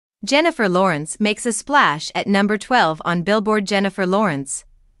Jennifer Lawrence makes a splash at number 12 on Billboard. Jennifer Lawrence,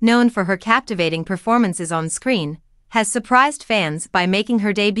 known for her captivating performances on screen, has surprised fans by making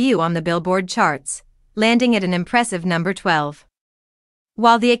her debut on the Billboard charts, landing at an impressive number 12.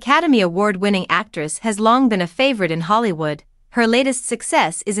 While the Academy Award-winning actress has long been a favorite in Hollywood, her latest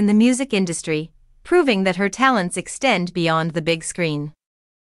success is in the music industry, proving that her talents extend beyond the big screen.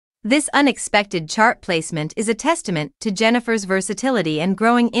 This unexpected chart placement is a testament to Jennifer's versatility and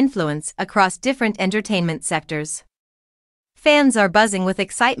growing influence across different entertainment sectors. Fans are buzzing with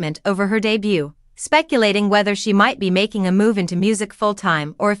excitement over her debut, speculating whether she might be making a move into music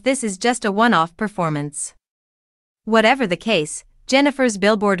full-time or if this is just a one-off performance. Whatever the case, Jennifer's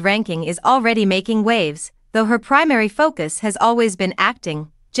Billboard ranking is already making waves. Though her primary focus has always been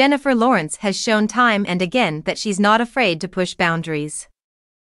acting, Jennifer Lawrence has shown time and again that she's not afraid to push boundaries.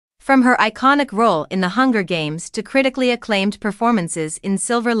 From her iconic role in The Hunger Games to critically acclaimed performances in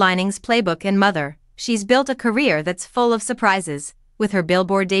Silver Linings Playbook and Mother, she's built a career that's full of surprises. With her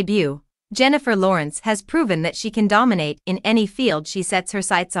Billboard debut, Jennifer Lawrence has proven that she can dominate in any field she sets her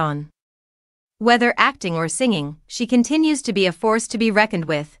sights on. Whether acting or singing, she continues to be a force to be reckoned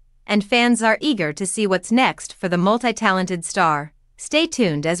with, and fans are eager to see what's next for the multi-talented star. Stay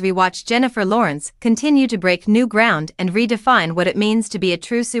tuned as we watch Jennifer Lawrence continue to break new ground and redefine what it means to be a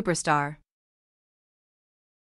true superstar.